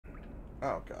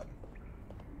Oh god.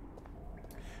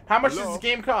 How much does this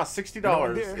game cost?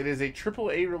 $60. It is a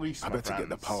AAA release. I better get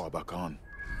the power back on.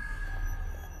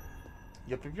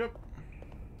 Yep, yep, yep.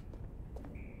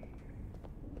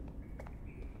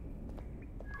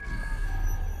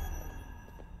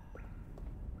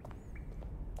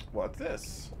 What's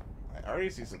this? I already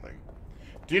see something.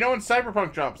 Do you know when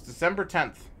Cyberpunk drops? December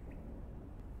 10th.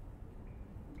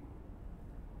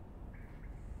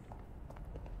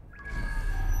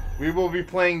 We will be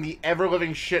playing the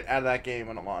ever-living shit out of that game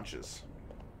when it launches.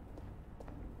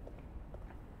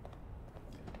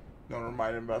 Don't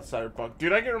remind him about Cyberpunk.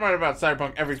 Dude, I get reminded about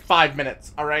Cyberpunk every 5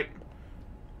 minutes, alright?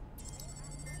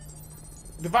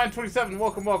 Divine27,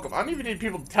 welcome, welcome. I don't even need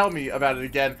people to tell me about it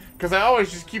again, because I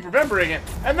always just keep remembering it,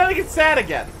 and then I get sad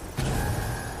again.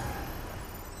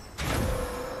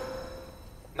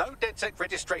 No DedSec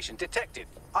registration detected.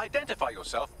 Identify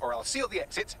yourself, or I'll seal the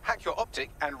exits, hack your optic,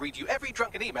 and read you every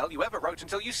drunken email you ever wrote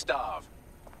until you starve.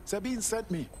 Sabine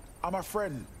sent me. I'm a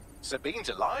friend. Sabine's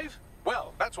alive?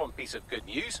 Well, that's one piece of good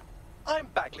news. I'm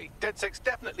Bagley, DedSec's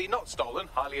definitely not stolen,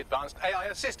 highly advanced AI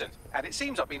assistant, and it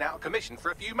seems I've been out of commission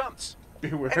for a few months.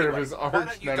 Beware Anyway, of his why arch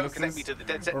don't you go connect me to the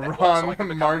DedSec network Ron so I can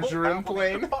become Margarine more powerful than you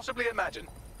Plane. could possibly imagine.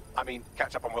 I mean,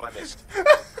 catch up on what I missed.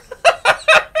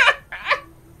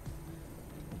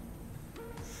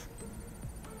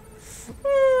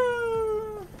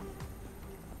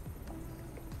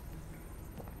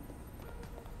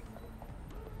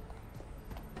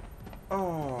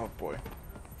 Oh boy.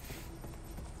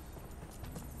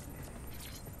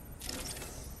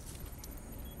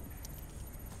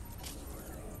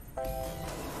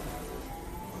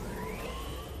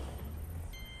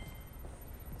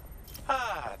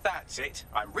 Ah, that's it.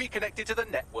 I'm reconnected to the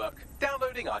network.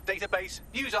 Downloading our database,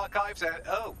 news archives, and...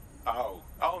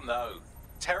 Oh no.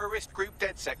 Terrorist group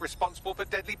DedSec responsible for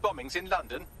deadly bombings in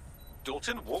London.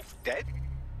 Dalton Wolf dead?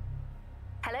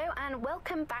 Hello and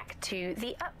welcome back to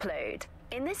The Upload.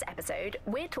 In this episode,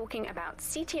 we're talking about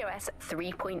CTOS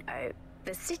 3.0,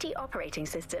 the city operating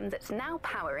system that's now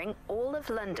powering all of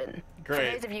London. Great.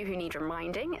 For those of you who need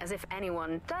reminding, as if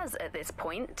anyone does at this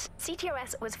point,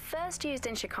 CTOS was first used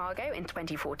in Chicago in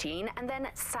 2014 and then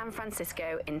San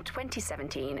Francisco in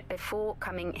 2017 before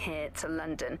coming here to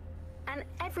London. And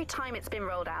every time it's been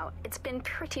rolled out, it's been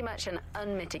pretty much an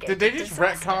unmitigated Did they just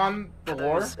disaster. retcon the For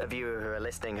lore? those of you who are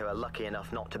listening who are lucky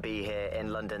enough not to be here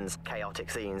in London's chaotic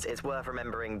scenes, it's worth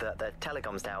remembering that the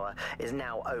telecoms tower is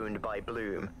now owned by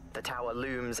Bloom. The tower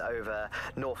looms over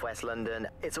northwest London.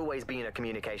 It's always been a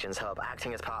communications hub,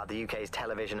 acting as part of the UK's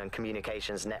television and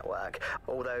communications network,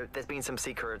 although there's been some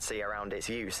secrecy around its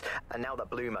use, and now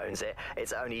that Bloom owns it,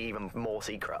 it's only even more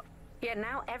secret. Yeah,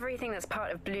 now everything that's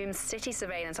part of Bloom's city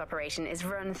surveillance operation is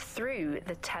run through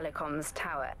the telecoms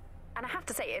tower. And I have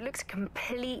to say, it looks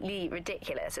completely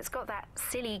ridiculous. It's got that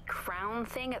silly crown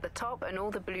thing at the top and all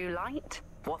the blue light.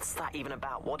 What's that even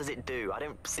about? What does it do? I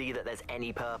don't see that there's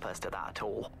any purpose to that at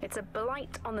all. It's a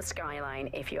blight on the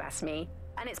skyline, if you ask me.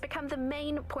 And it's become the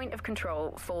main point of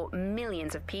control for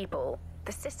millions of people.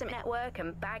 The system network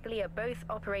and Bagley are both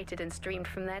operated and streamed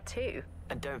from there too.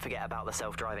 And don't forget about the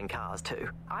self-driving cars too.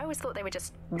 I always thought they were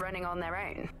just running on their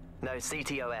own. No,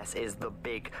 CTOS is the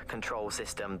big control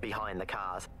system behind the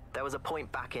cars. There was a point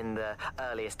back in the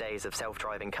earliest days of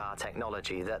self-driving car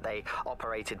technology that they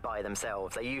operated by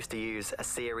themselves. They used to use a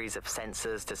series of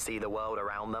sensors to see the world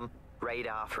around them.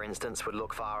 Radar, for instance, would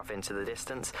look far off into the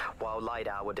distance, while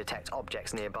LiDAR would detect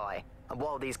objects nearby. And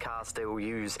while these cars still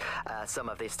use some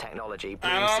of this technology,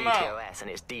 Bloom CTOS and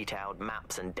its detailed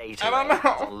maps and data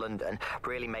on London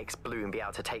really makes Bloom be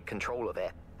able to take control of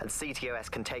it. And CTOS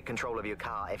can take control of your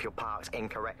car if you're parked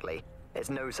incorrectly. It's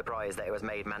no surprise that it was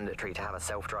made mandatory to have a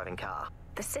self-driving car.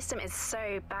 The system is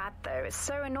so bad though, it's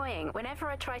so annoying. Whenever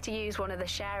I try to use one of the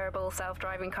shareable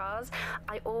self-driving cars,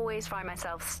 I always find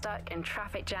myself stuck in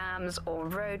traffic jams or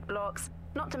roadblocks.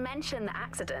 Not to mention the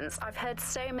accidents. I've heard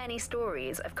so many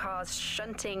stories of cars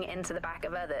shunting into the back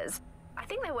of others. I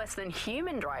think they're worse than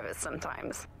human drivers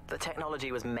sometimes. The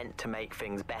technology was meant to make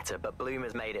things better, but Bloom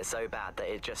has made it so bad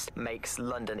that it just makes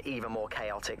London even more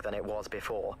chaotic than it was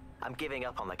before. I'm giving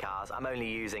up on the cars. I'm only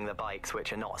using the bikes,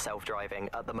 which are not self-driving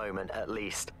at the moment, at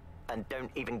least. And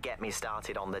don't even get me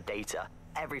started on the data.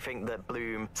 Everything that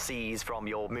Bloom sees from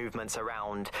your movements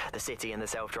around the city and the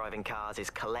self-driving cars is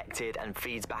collected and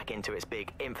feeds back into its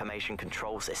big information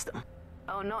control system.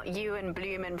 Oh, not you and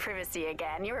Bloom and privacy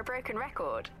again. You're a broken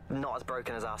record. Not as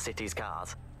broken as our city's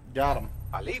cars. Got him.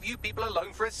 I leave you people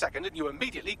alone for a second and you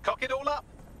immediately cock it all up.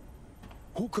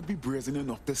 Who could be brazen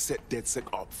enough to set DedSec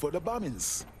up for the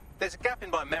bombings? There's a gap in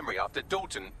my memory after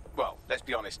Dalton, well, let's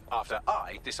be honest, after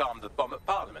I disarmed the bomb at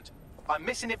Parliament. I'm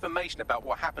missing information about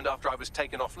what happened after I was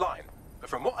taken offline. But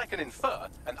from what I can infer,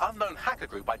 an unknown hacker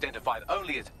group identified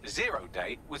only as Zero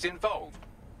Day was involved.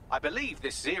 I believe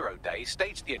this 0 Day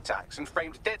staged the attacks and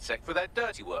framed DedSec for their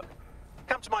dirty work.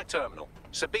 Come to my terminal.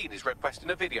 Sabine is requesting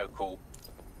a video call.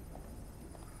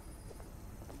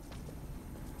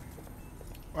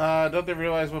 Don't they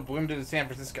realize what Bloom did in San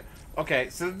Francisco? Okay,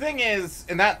 so the thing is,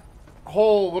 and that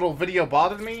whole little video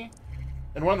bothered me,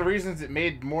 and one of the reasons it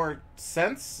made more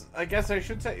sense, I guess I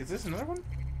should say, is this another one?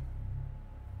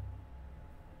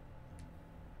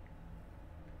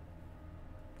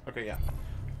 Okay, yeah.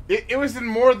 It was in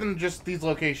more than just these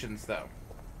locations, though.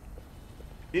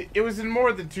 It was in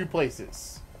more than 2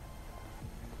 places.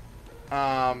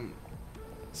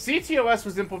 CTOS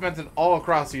was implemented all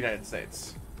across the United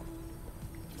States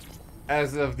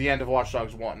as of the end of Watch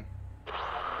Dogs 1.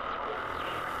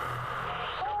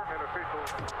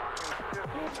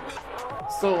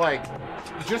 So, like,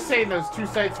 just saying those 2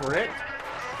 sites were it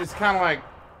is kind of like,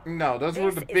 no, those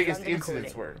were the biggest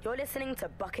incidents were. You're listening to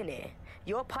Buccaneer,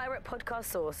 your pirate podcast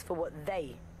source for what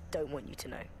they don't want you to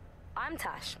know. I'm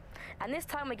Tash, and this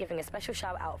time we're giving a special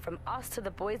shout out from us to the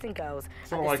boys and girls at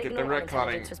the like Signal and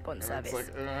Intelligence Response Service,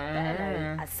 like, better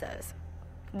known as SIRS.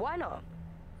 Why not?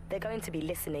 They're going to be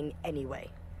listening anyway.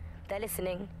 They're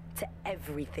listening to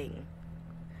everything.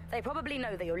 They probably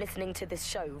know that you're listening to this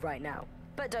show right now,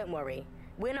 but don't worry.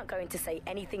 We're not going to say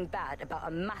anything bad about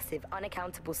a massive,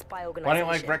 unaccountable spy organization.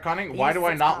 Why do I like retconning? Why do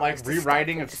I not like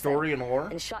rewriting of story and lore?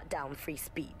 And shut down free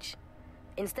speech.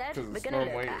 Instead, we're going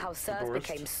to look at how SIRS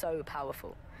became so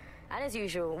powerful. And as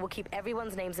usual, we'll keep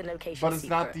everyone's names and locations But it's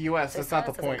secret, not the US, so that's not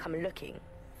the SIRS doesn't point. come looking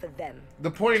for them.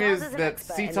 The point Charles is an that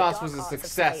expert in the CTOS dark was a arts of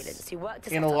success surveillance who worked to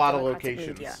in set a up lot of democratic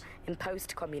locations. media in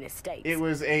post-communist states. It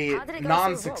was a How did it go so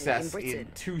wrong non-success in Britain?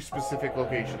 2 specific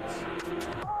locations.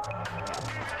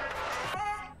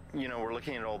 You know, we're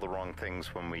looking at all the wrong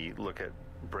things when we look at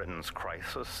Britain's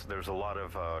crisis. There's a lot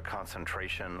of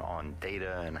concentration on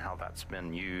data and how that's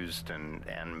been used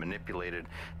and manipulated.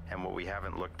 And what we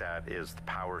haven't looked at is the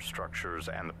power structures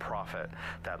and the profit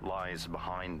that lies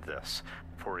behind this.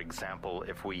 For example,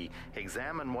 if we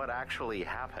examine what actually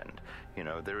happened, you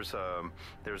know, there's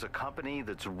a company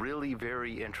that's really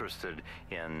very interested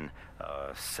in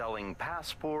selling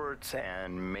passports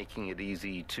and making it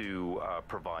easy to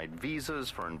provide visas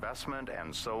for investment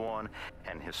and so on.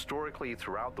 And historically,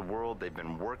 throughout the world, they've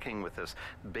been working with this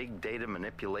big data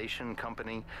manipulation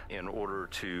company in order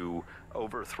to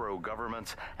overthrow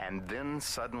governments, and then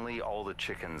suddenly all the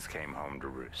chickens came home to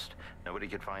roost. Nobody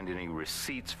could find any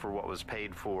receipts for what was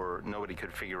paid for. Nobody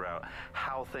could figure out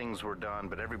how things were done,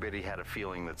 but everybody had a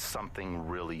feeling that something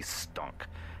really stunk,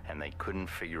 and they couldn't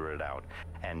figure it out.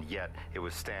 And yet, it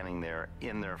was standing there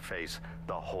in their face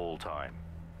the whole time.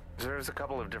 There's a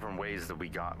couple of different ways that we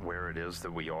got where it is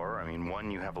that we are. I mean,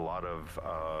 one, you have a lot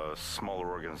of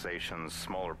smaller organizations,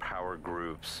 smaller power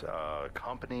groups,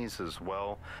 companies as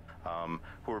well,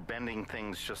 who are bending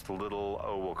things just a little.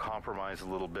 Oh, we'll compromise a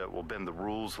little bit, we'll bend the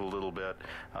rules a little bit,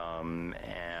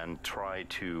 and try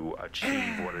to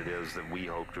achieve what it is that we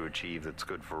hope to achieve that's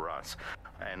good for us.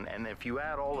 And if you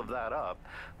add all of that up,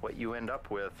 what you end up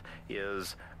with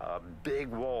is a big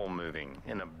wall moving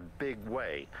in a big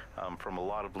way from a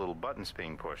lot of little buttons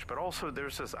being pushed. But also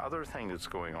there's this other thing that's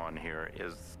going on here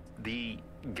is the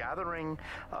gathering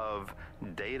of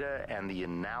data and the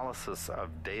analysis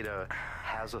of data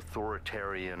has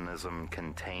authoritarianism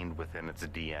contained within its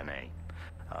DNA.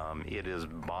 It is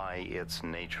by its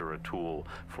nature a tool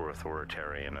for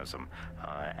authoritarianism,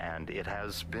 and it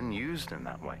has been used in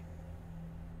that way.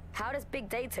 How does big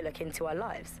data look into our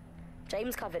lives?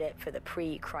 James covered it for the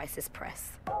pre-crisis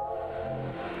press.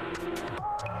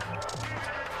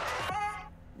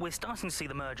 We're starting to see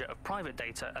the merger of private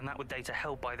data and that with data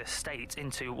held by the state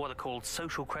into what are called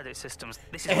social credit systems.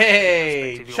 This is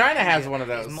Hey, China has one of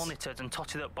those. Is monitored and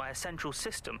totted up by a central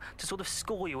system to sort of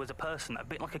score you as a person, a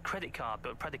bit like a credit card,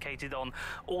 but predicated on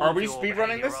all of your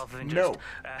behavior rather than just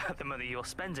the money you're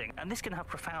spending. And this can have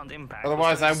profound impact.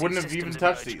 Otherwise, I wouldn't have even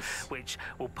touched these. Which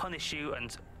will punish you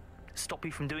and stop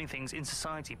you from doing things in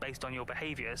society based on your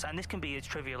behaviours, and this can be as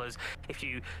trivial as if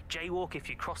you jaywalk, if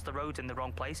you cross the road in the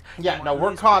wrong place. Yeah, no,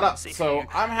 we're caught up, so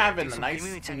I'm having a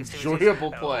nice,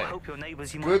 enjoyable play. Help your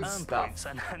neighbours, you Good might earn stuff. points,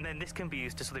 and then this can be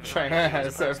used to sort of China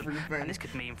has everything. And this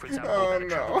could mean, for example, better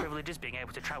travel privileges, being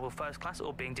able to travel first class,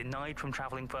 or being denied from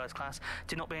travelling first class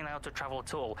to not being allowed to travel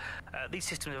at all. These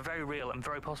systems are very real and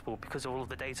very possible because of all of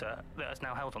the data that is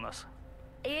now held on us.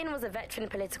 Ian was a veteran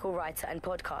political writer and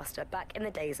podcaster back in the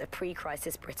days of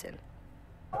pre-crisis Britain.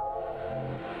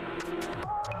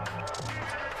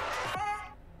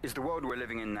 Is the world we're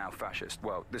living in now fascist?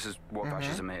 Well, this is what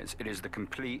fascism is. It is the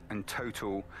complete and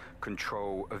total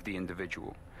control of the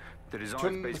individual. The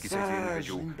design basically says to the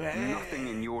individual, nothing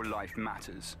in your life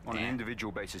matters. On an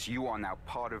individual basis, you are now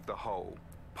part of the whole,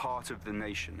 part of the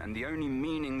nation. And the only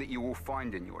meaning that you will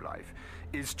find in your life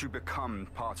is to become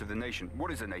part of the nation.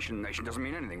 What is a nation? A nation doesn't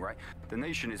mean anything, right? The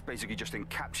nation is basically just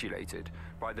encapsulated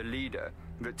by the leader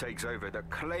that takes over, that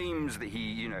claims that he,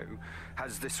 you know,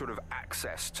 has this sort of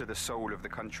access to the soul of the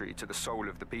country, to the soul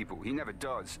of the people. He never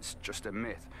does. It's just a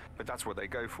myth. But that's what they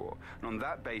go for. And on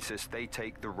that basis, they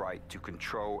take the right to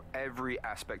control every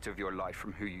aspect of your life,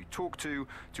 from who you talk to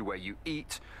where you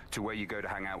eat, to where you go to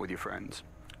hang out with your friends.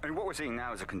 And what we're seeing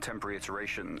now is a contemporary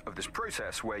iteration of this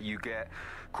process where you get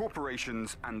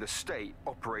corporations and the state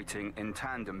operating in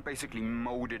tandem, basically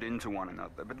molded into one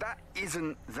another. But that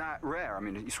isn't that rare. I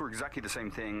mean, you saw exactly the same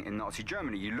thing in Nazi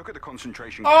Germany. You look at the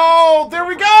concentration camps. Oh, there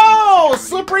we go!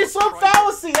 Slippery slope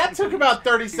fallacy! That took about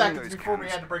 30 seconds before we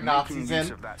had to bring Nazis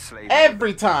in.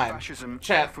 Every time. Fascism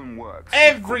Chat. often works.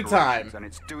 Every time. And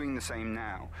it's doing the same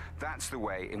now. That's the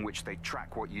way in which they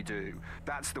track what you do.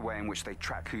 That's the way in which they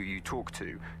track who you talk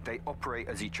to. They operate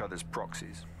as each other's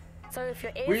proxies. So if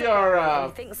your ears We are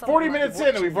 40 might be minutes in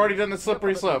and we've already done the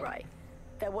slippery you're slope. probably right.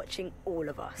 They're watching all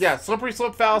of us. Yeah, slippery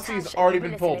slope fallacy has already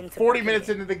been pulled. 40 minutes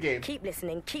into the game. Keep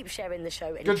listening, keep sharing the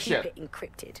show, and Good keep shit. it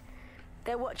encrypted.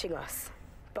 They're watching us,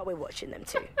 but we're watching them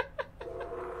too.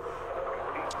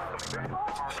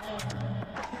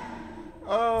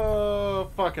 Oh,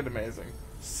 fucking amazing.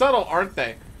 Subtle, aren't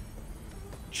they?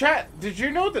 Chat, did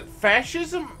you know that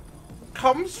fascism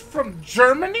comes from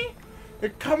Germany?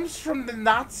 It comes from the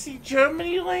Nazi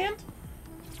Germany land?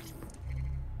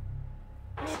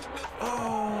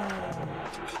 Oh.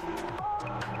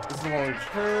 This is the one we've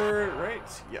heard,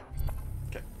 right? Yep.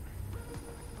 Okay.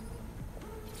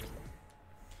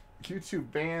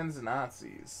 YouTube bans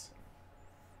Nazis.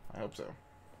 I hope so.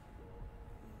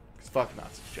 Because fuck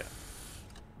Nazis, chat.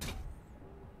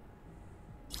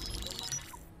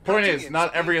 Point is,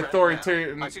 not every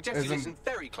authoritarian I suggest you listen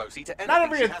very closely to not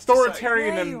every anything she has to say.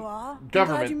 authoritarian There you are. I'm glad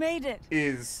government you made it.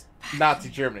 is Nazi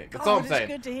Germany. That's all I'm God, saying.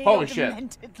 It's good to hear Holy your shit.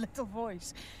 demented little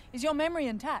voice. Is your memory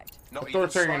intact? Not even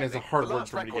Authoritarian is a slightly. hard The word last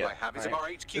for me to record get. I have is of Right. our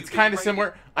HQ It's kind of being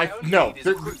similar. raided. My No. only lead is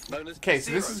a group known as Okay,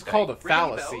 so this Zero is Day. called a Ringing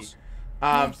fallacy.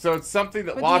 bells? So it's something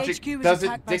that But the logic HQ was doesn't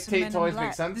attacked by some dictate men to always in make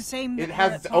black, sense. the same It that has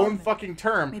were its at own Parliament. fucking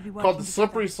term Maybe called the working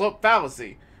slippery slope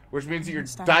fallacy, which means that you're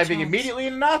Stand a diving chance. immediately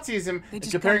into Nazism They and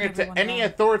just comparing gunned it to everyone any down.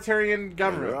 authoritarian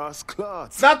government. Ross Clark.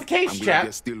 It's not the case, I'm glad chat.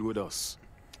 you're still with us.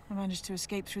 I managed to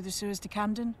escape through the sewers to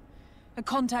Camden. A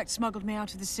contact smuggled me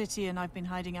out of the city, and I've been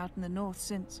hiding out in the north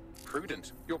since.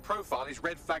 Prudent. Your profile is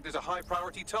red flagged as a high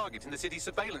priority target in the city's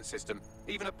surveillance system.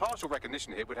 Even a partial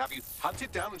recognition hit would have you hunted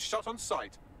down and shot on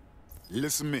sight.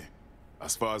 Listen me.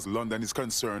 As far as London is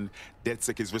concerned,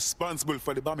 DedSec is responsible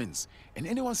for the bombings. And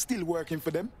anyone still working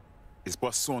for them is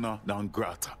persona non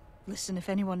grata. Listen, if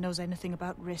anyone knows anything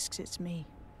about risks, it's me.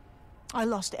 I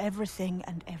lost everything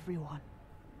and everyone.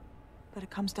 But it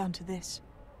comes down to this.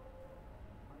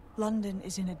 London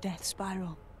is in a death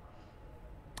spiral.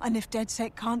 And if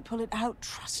DedSec can't pull it out,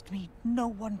 trust me, no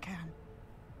one can.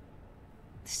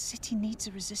 The city needs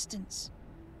a resistance.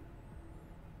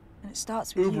 And it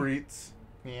starts with Uber you. Eats.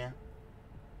 Yeah.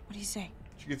 What do you say?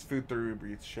 She gets food through Uber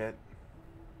Eats, shit.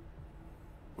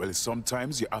 Well,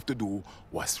 sometimes you have to do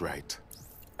what's right.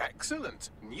 Excellent.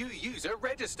 New user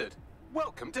registered.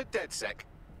 Welcome to DedSec.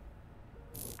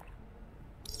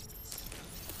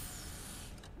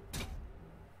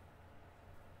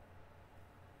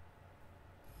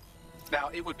 Now,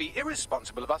 it would be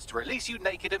irresponsible of us to release you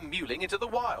naked and mewling into the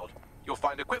wild. You'll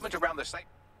find equipment around the same...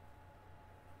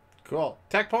 Cool.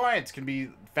 Tech points can be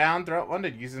found throughout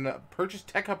London using purchased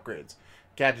tech upgrades,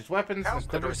 gadgets, weapons, house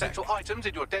and that are equipment. essential items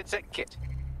in your DedSec kit.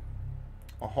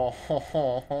 Oh, ho, ho,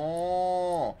 ho,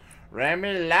 ho.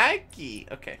 Remy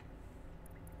likey. Okay.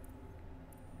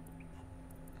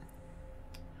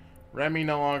 Remy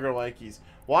no longer likies.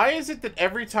 Why is it that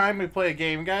every time we play a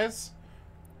game, guys,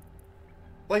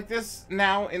 like this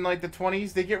now in like the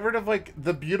 20s, they get rid of like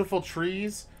the beautiful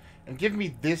trees and give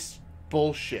me this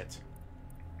bullshit?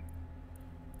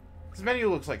 This menu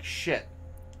looks like shit.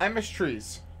 I miss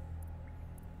trees.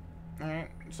 Alright,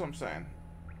 that's what I'm saying.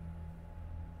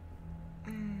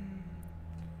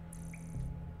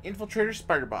 Infiltrator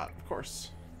Spiderbot, of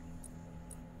course.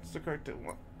 It's the correct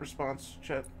response,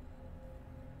 chat.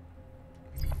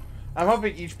 I'm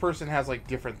hoping each person has like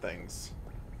different things.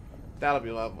 That'll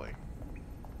be lovely.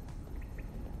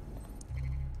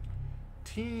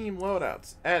 Team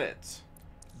loadouts. Edit.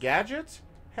 Gadget?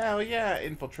 Hell yeah,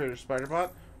 Infiltrator Spiderbot.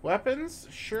 Weapons?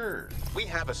 Sure. We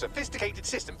have a sophisticated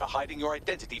system for hiding your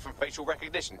identity from facial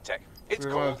recognition tech. It's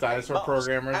We're one of called the dinosaur Mask.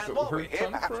 programmers And that while we're worked here,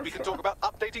 on perhaps we Pressure. can talk about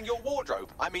updating your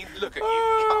wardrobe. I mean, look at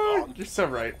you. Come on. You're so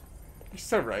right. You're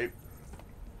so right.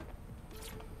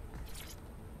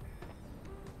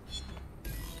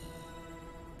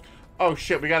 Oh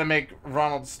shit, we gotta make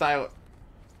Ronald style.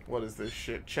 What is this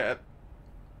shit, chat?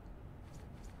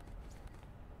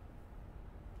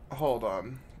 Hold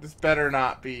on. This better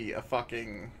not be a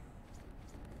fucking...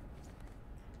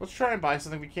 Let's try and buy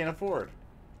something we can't afford.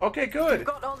 Okay, good.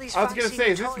 I was gonna say,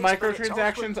 is this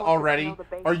microtransactions already?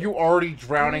 Are you already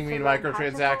drowning me in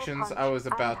microtransactions? I was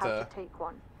about to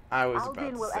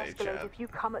say, chat. If you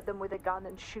come at them with a gun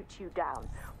and shoot you down,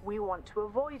 we want to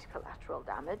avoid collateral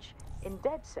damage. In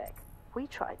DedSec, we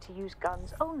try to use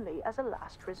guns only as a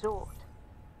last resort.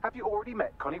 Have you already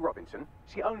met Connie Robinson?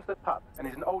 She owns the pub and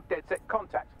is an old DedSec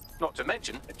contact. Not to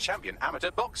mention a champion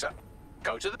amateur boxer.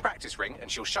 Go to the practice ring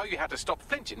and she'll show you how to stop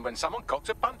flinching when someone cocks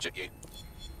a punch at you.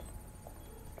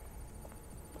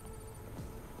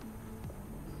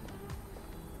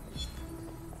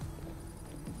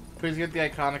 Please get the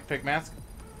iconic pig mask.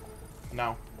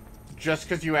 No. Just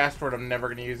because you asked for it, I'm never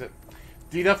going to use it.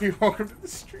 DW, welcome to the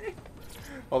stream.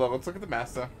 Hold on, let's look at the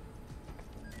mask, though.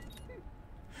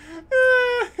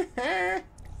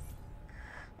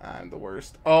 I'm the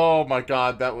worst. Oh my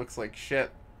god, that looks like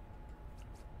shit.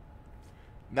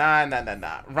 Nah.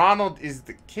 Ronald is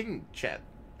the king, chat.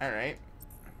 Alright.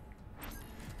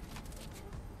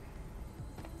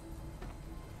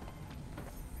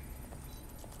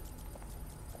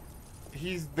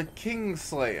 He's the King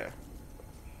Slayer.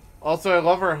 Also, I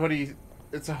love our hoodie.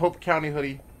 It's a Hope County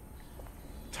hoodie.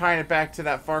 Tying it back to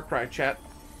that Far Cry, chat.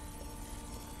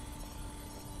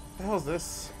 What the hell is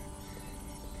this?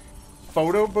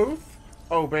 Photo booth?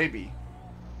 Oh, baby.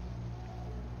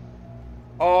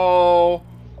 Oh,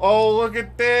 look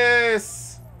at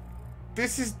this.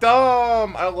 This is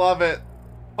dumb. I love it.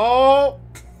 Oh,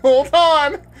 hold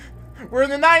on. We're in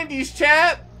the 90s,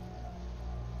 chat.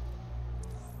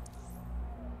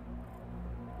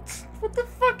 What the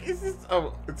fuck is this?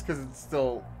 Oh, it's because it's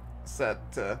still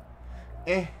set to...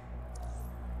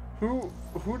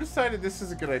 Who decided this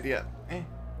is a good idea?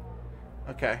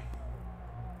 Okay.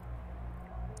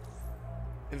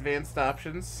 Advanced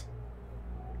options.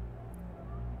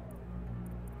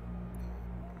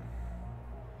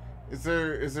 Is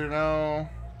there no...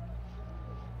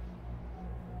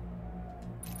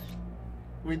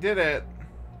 We did it.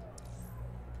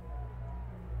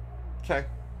 Okay.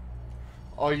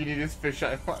 All you need is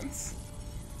fisheye lens.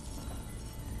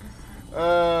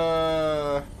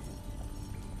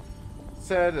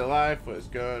 Said that life was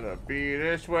gonna be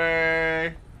this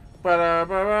way. Hey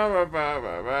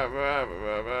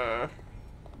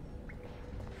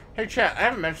chat, I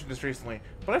haven't mentioned this recently,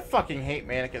 but I fucking hate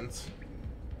mannequins.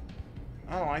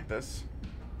 I don't like this.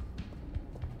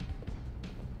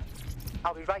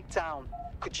 I'll be right down.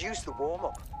 Could use the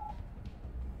warm-up.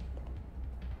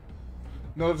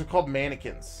 No, those are called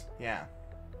mannequins. Yeah.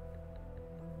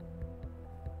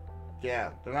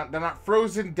 Yeah, they're not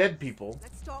frozen dead people.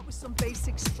 Let's start with some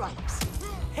basic strikes.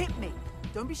 Hit me.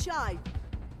 Don't be shy.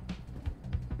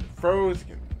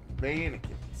 Frozen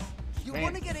mannequins. You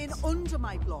want to get in under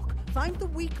my block. Find the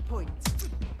weak point.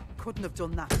 Couldn't have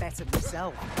done that better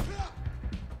myself.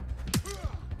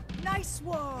 Nice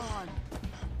one.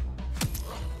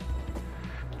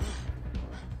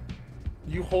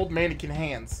 You hold mannequin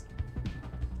hands.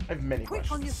 I have many Quick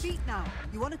questions. on your feet now.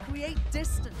 You want to create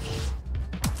distance.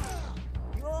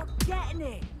 You're getting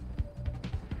it.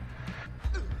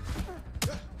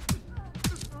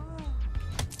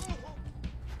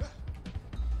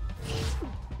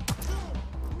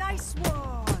 Nice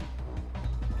one.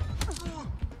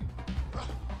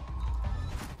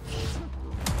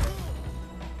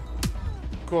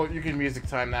 Cool, you can music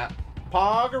time that.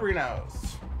 Poggerinos.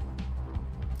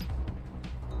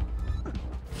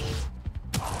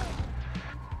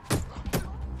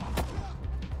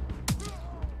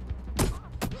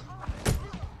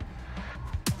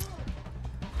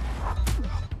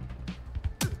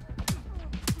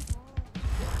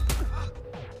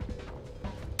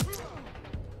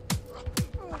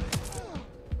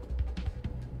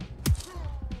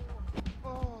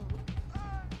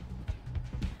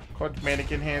 Clutch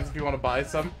mannequin hands if you want to buy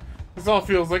some. This all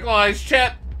feels like lies,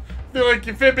 chat. Feel like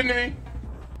you're fibbing to me.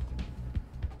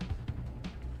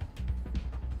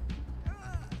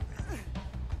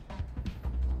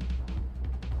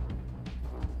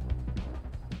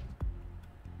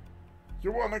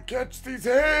 You want to catch these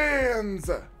hands?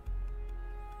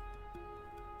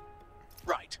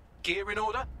 Right. Gear in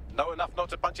order? Know enough not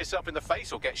to punch yourself in the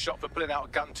face or get shot for pulling out a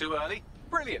gun too early?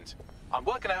 Brilliant. I'm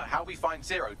working out how we find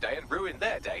Zero Day and ruin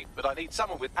their day, but I need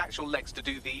someone with actual legs to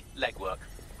do the legwork.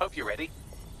 Hope you're ready.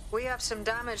 We have some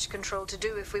damage control to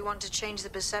do if we want to change the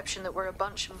perception that we're a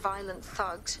bunch of violent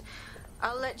thugs.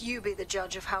 I'll let you be the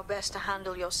judge of how best to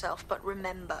handle yourself, but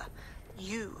remember,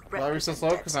 you Why are we so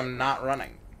slow? Because I'm not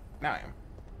running. Now I am.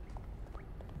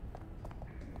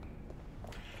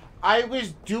 I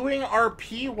was doing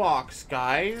RP walks,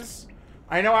 guys.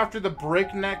 I know after the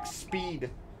breakneck speed.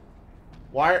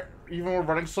 Why, even when we're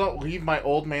running slow, leave my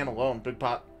old man alone, Big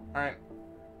Pot. Alright.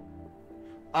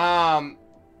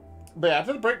 But yeah,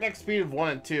 after the breakneck speed of 1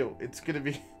 and 2, it's gonna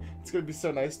be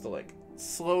so nice to, like,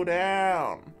 slow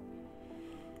down.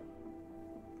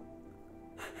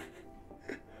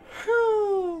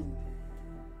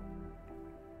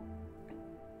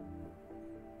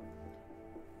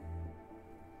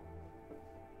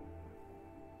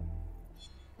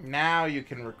 Now you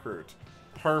can recruit.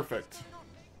 Perfect.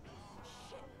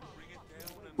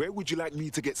 Where would you like me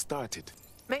to get started?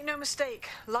 Make no mistake,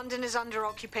 London is under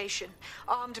occupation.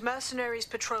 Armed mercenaries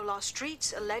patrol our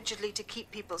streets, allegedly to keep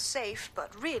people safe,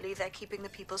 but really they're keeping the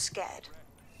people scared.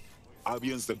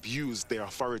 Albions abuse their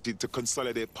authority to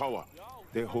consolidate power.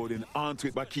 They're holding on to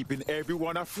it by keeping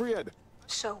everyone afraid.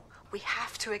 So, we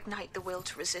have to ignite the will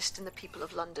to resist in the people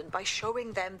of London by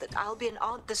showing them that Albion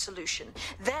aren't the solution.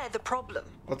 They're the problem.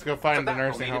 Let's go find the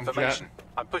nursing home, chat.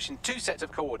 I'm pushing 2 sets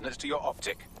of coordinates to your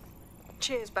optic.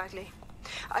 Cheers, Bagley.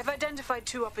 I've identified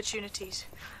 2 opportunities.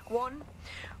 1,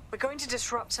 we're going to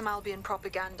disrupt some Albion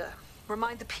propaganda.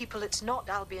 Remind the people it's not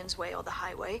Albion's way or the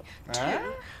highway. 2,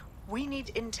 we need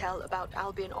intel about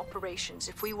Albion operations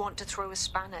if we want to throw a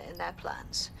spanner in their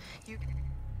plans. You...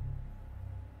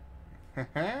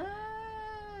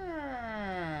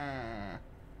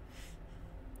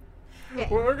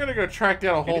 We're gonna go track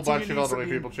down a whole bunch of elderly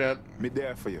people, chat. Me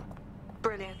there for you.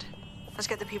 Brilliant. Let's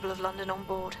get the people of London on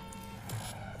board.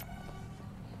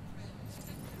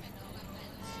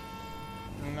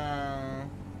 No.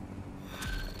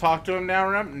 Talk to him now,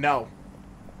 Rem? No.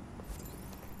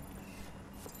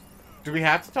 Do we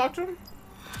have to talk to him?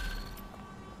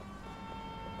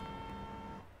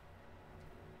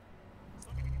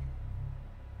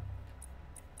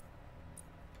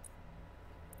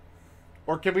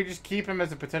 Or can we just keep him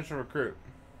as a potential recruit?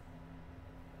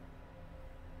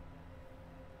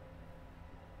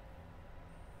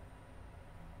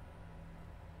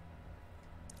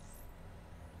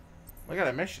 We got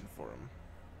a mission for him.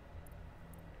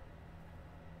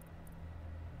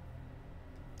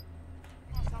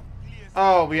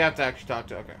 Oh, we have to actually talk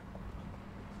to... Okay.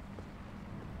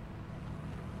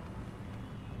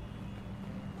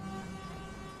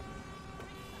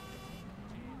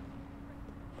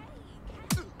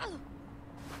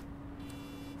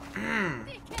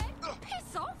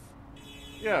 Piss off!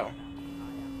 Yo.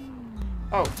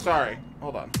 Oh, sorry.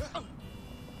 Hold on.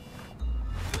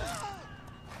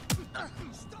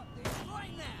 Stop this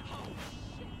right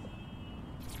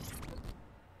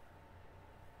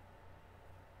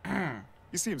now!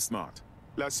 You seem smart.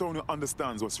 Like someone who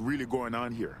understands what's really going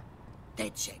on here.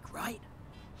 DedSec, right?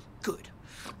 Good.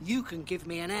 You can give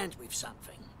me an hand with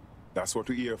something. That's what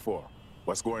we're here for.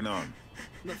 What's going on?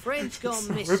 My friend's gone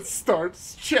So missing. it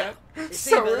starts, chat. It's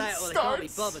So either it that or they can't be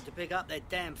starts. bothered to pick up their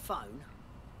damn phone.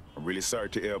 I'm really sorry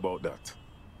to hear about that.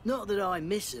 Not that I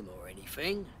miss him or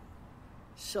anything.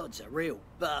 Sod's a real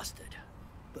bastard.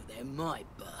 But they're my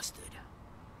bastard.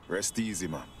 Rest easy,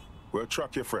 man. We'll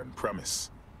track your friend,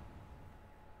 promise.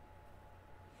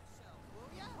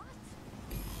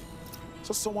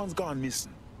 So someone's gone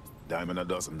missing. Dime a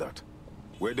dozen that.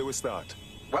 Where do we start?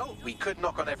 Well, we could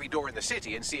knock on every door in the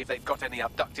city and see if they've got any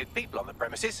abducted people on the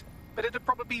premises, but it'd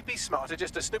probably be smarter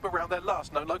just to snoop around their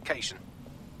last known location.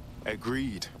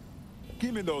 Agreed.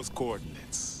 Give me those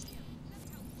coordinates.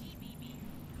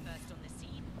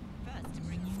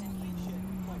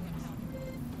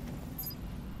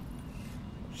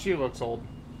 She looks old.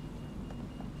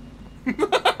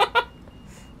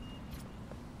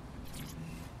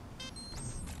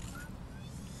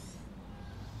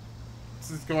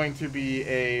 This is going to be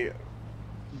a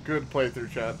good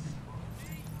playthrough, chat.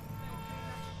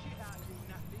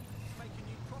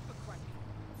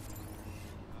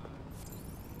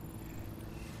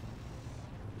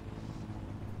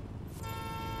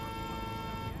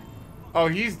 Oh,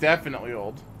 he's definitely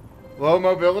old. Low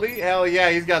mobility? Hell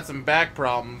yeah, he's got some back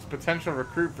problems. Potential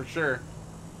recruit for sure.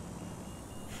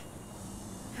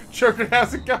 Joker,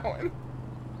 how's it going?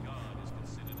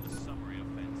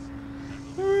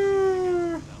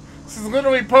 This is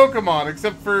literally Pokemon,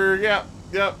 except for, yep.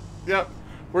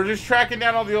 We're just tracking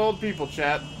down all the old people,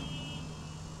 chat.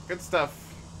 Good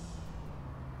stuff.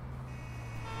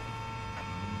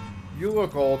 You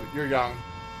look old. You're young.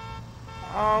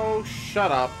 Oh,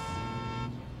 shut up.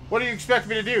 What do you expect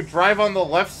me to do? Drive on the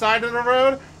left side of the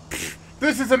road? Pfft,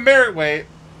 this is a merit weight.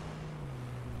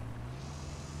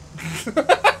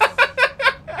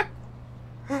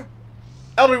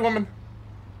 Elderly woman.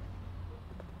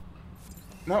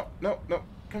 No, no, no.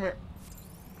 Come here.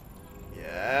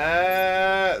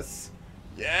 Yes.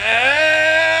 Yes.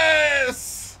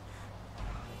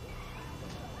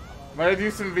 Might I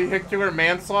do some vehicular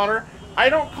manslaughter? I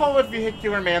don't call it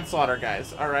vehicular manslaughter,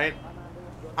 guys. All right.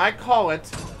 I call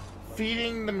it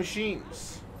feeding the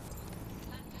machines.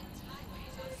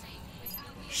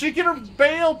 She can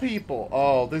bail people.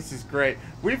 Oh, this is great.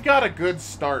 We've got a good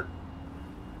start.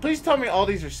 Please tell me all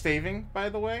these are saving, by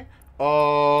the way.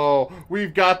 Oh,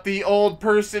 we've got the old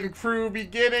person crew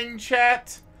beginning,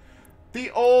 chat.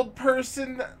 The old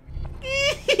person.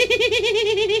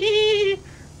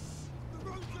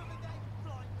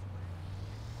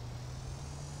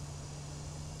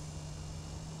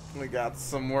 We got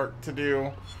some work to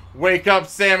do. Wake up,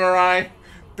 samurai.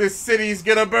 This city's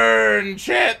gonna burn,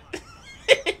 chat.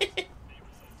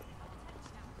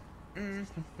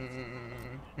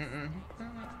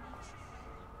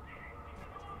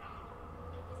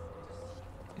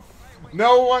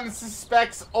 No one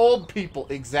suspects old people.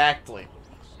 Exactly.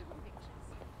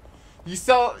 You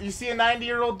see a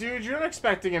 90-year-old dude, you're not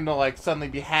expecting him to, like, suddenly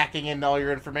be hacking into all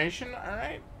your information,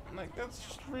 alright? Like, that's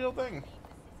just a real thing.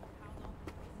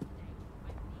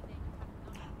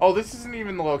 Oh, this isn't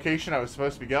even the location I was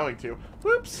supposed to be going to.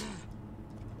 Whoops.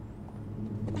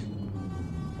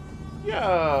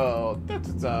 Yo, that's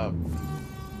what's up.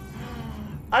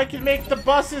 I can make the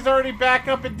buses already back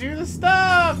up and do the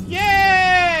stuff!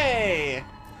 Yay!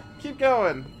 Keep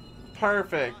going.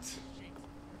 Perfect.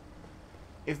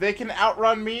 If they can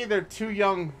outrun me, they're too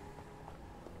young.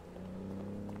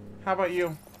 How about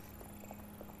you?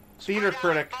 Theater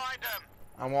critic.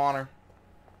 I want her.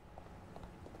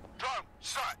 Drone,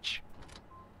 search.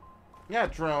 Yeah,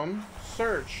 drone.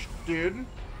 Search, dude.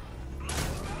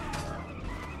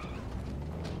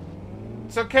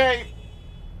 It's okay.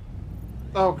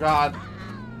 Oh god.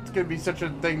 It's gonna be such a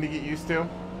thing to get used to.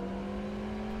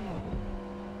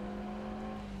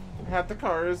 Hat the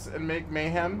cars and make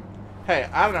mayhem. Hey,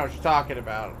 I don't know what you're talking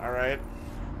about, alright?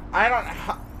 I don't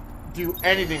do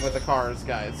anything with the cars,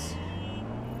 guys.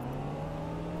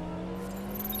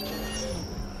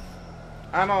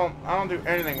 I don't do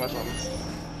anything with them.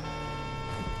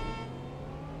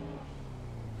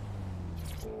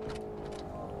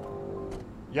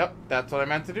 Yep, that's what I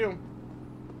meant to do.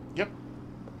 Yep.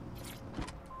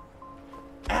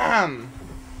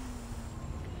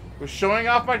 Was showing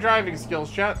off my driving skills,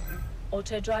 chat.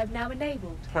 Auto drive now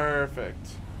enabled. Perfect.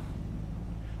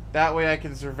 That way I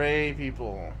can survey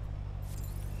people.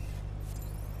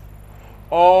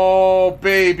 Oh,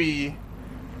 baby.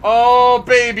 Oh,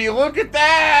 baby, look at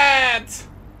that!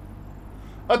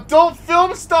 Adult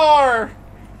film star!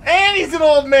 And he's an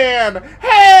old man!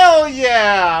 Hell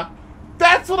yeah!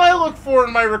 That's what I look for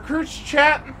in my recruits,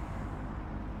 chat.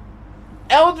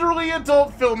 Elderly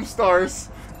adult film stars.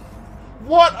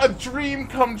 What a dream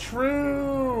come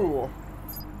true!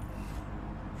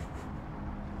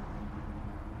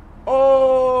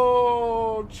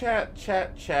 Oh, chat,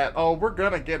 chat, chat. Oh, we're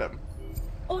gonna get him.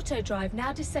 Auto drive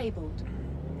now disabled.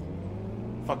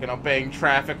 Fucking obeying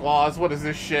traffic laws. What is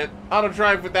this shit? Auto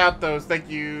drive without those. Thank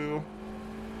you.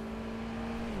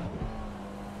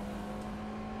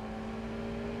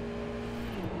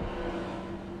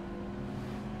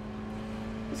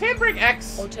 Is handbrake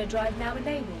X? Auto drive now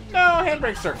enabled. No,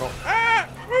 handbrake circle. Ah!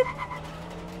 Whoop.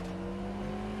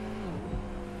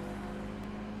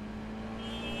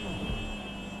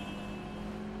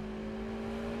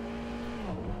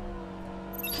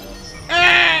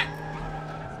 Ah!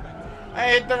 I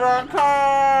hit the wrong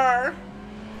car.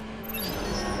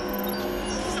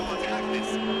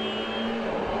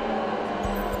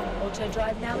 Auto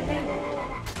drive now enabled.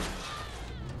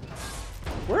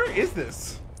 Where is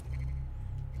this?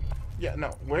 Yeah,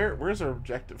 no. Where's our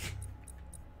objective?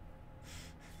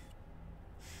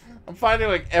 I'm finding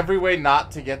like every way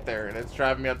not to get there, and it's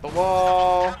driving me up the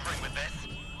wall.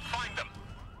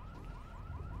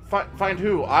 Find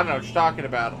who? I don't know what you're talking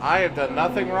about. I have done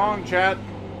nothing wrong, chat.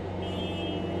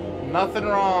 Nothing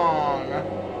wrong.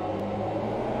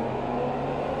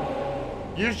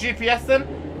 Use GPS then?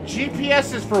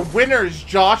 GPS is for winners,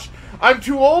 Josh. I'm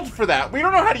too old for that. We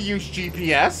don't know how to use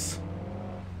GPS.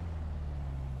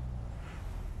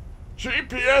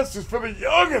 GPS is for the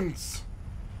youngins.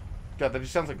 God, that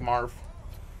just sounds like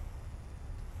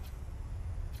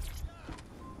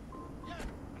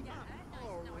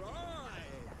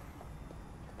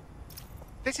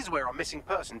This is where our missing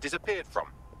person disappeared from.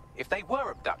 If they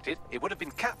were abducted, it would have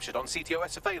been captured on CTOS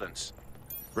surveillance.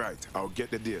 Right, I'll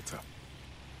get the data.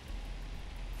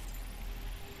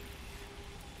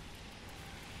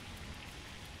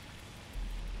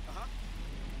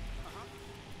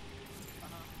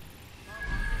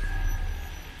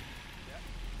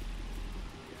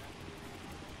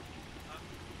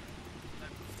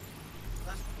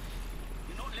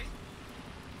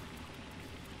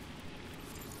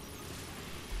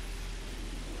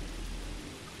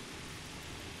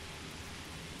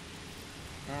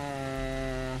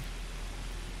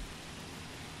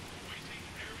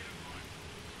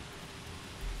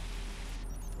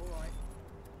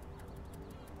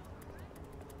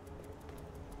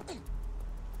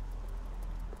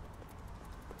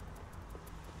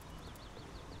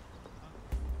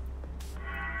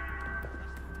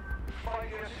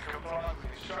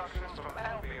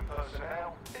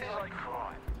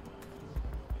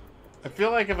 I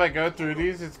feel like if I go through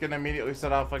these, it's gonna immediately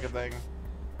set off like a thing.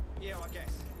 Yeah, I guess.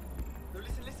 No,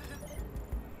 listen.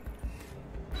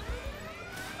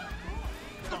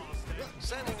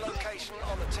 Sending location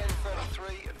on the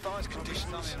 1033. Advised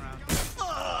conditions.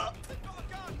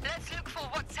 Let's look for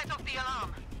what set off the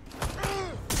alarm.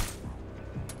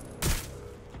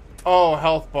 Oh,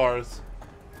 health bars.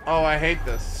 Oh, I hate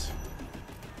this.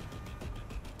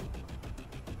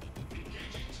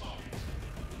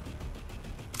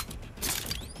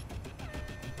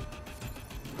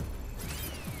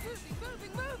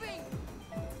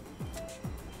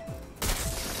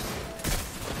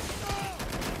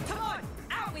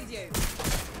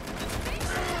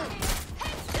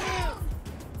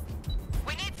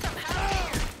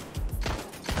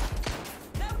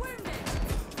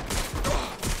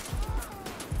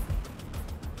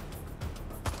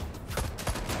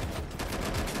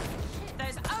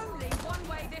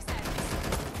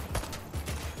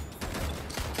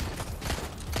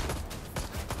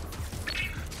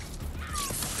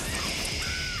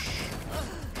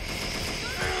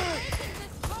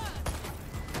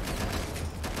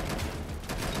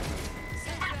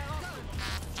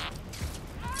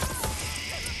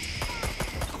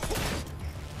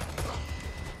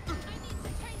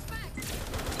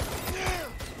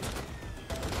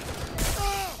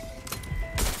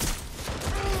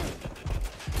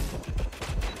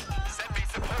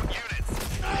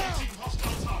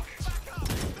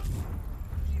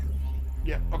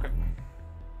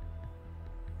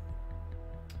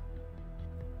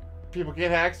 People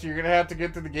get hacks, so you're gonna have to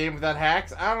get to the game without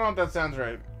hacks? I don't know if that sounds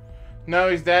right. No,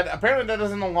 he's dead. Apparently that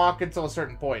doesn't unlock until a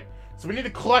certain point. So we need to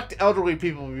collect elderly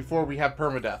people before we have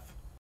permadeath.